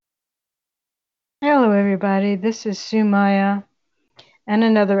everybody. This is Sumaya and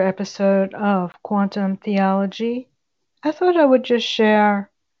another episode of Quantum Theology. I thought I would just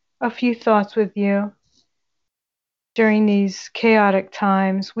share a few thoughts with you during these chaotic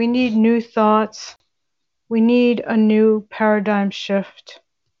times. We need new thoughts. We need a new paradigm shift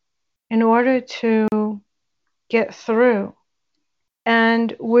in order to get through.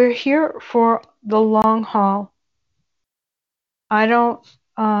 And we're here for the long haul. I don't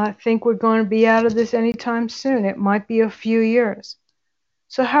think we're going to be out of this anytime soon. It might be a few years.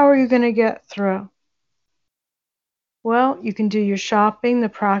 So how are you going to get through? Well, you can do your shopping, the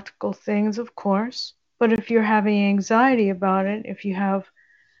practical things, of course. But if you're having anxiety about it, if you have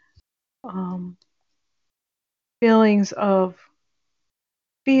feelings of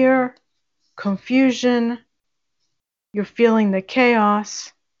fear, confusion, you're feeling the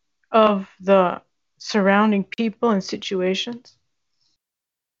chaos of the surrounding people and situations,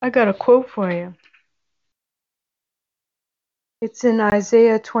 I got a quote for you. It's in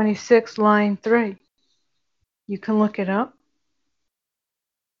Isaiah 26, line 3. You can look it up.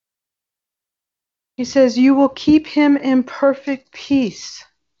 He says, "You will keep him in perfect peace,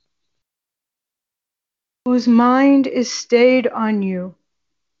 whose mind is stayed on you,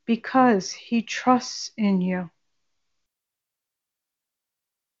 because he trusts in you."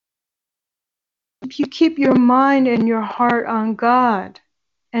 If you keep your mind and your heart on God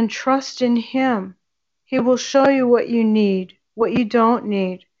and trust in him, he will show you what you need, what you don't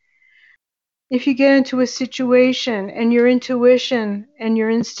need. If you get into a situation and your intuition and your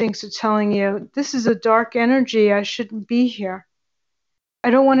instincts are telling you, this is a dark energy, I shouldn't be here, I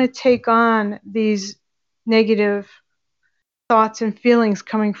don't want to take on these negative thoughts and feelings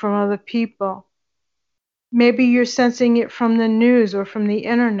coming from other people. Maybe you're sensing it from the news or from the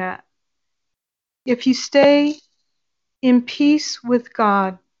internet. If you stay in peace with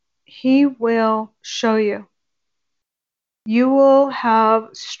God, he will show you. You will have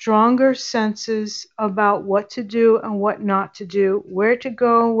stronger senses about what to do and what not to do, where to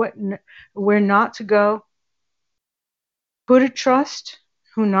go, where not to go, who to trust,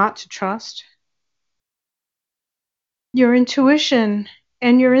 who not to trust. Your intuition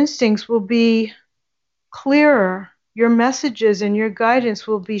and your instincts will be clearer. Your messages and your guidance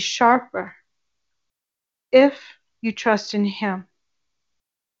will be sharper if you trust in him.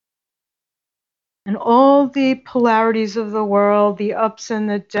 And all the polarities of the world, the ups and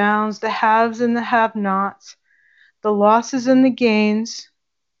the downs, the haves and the have-nots, the losses and the gains,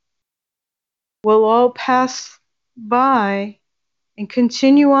 will all pass by and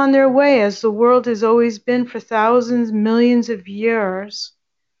continue on their way as the world has always been for thousands, millions of years.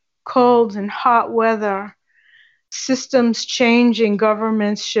 Cold and hot weather, systems changing,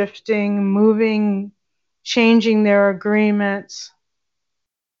 governments shifting, moving, changing their agreements.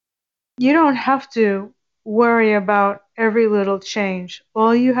 You don't have to worry about every little change.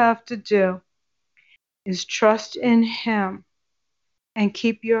 All you have to do is trust in him and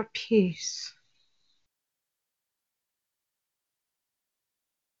keep your peace.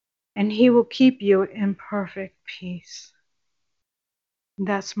 And he will keep you in perfect peace.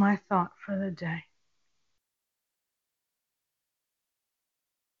 That's my thought for the day.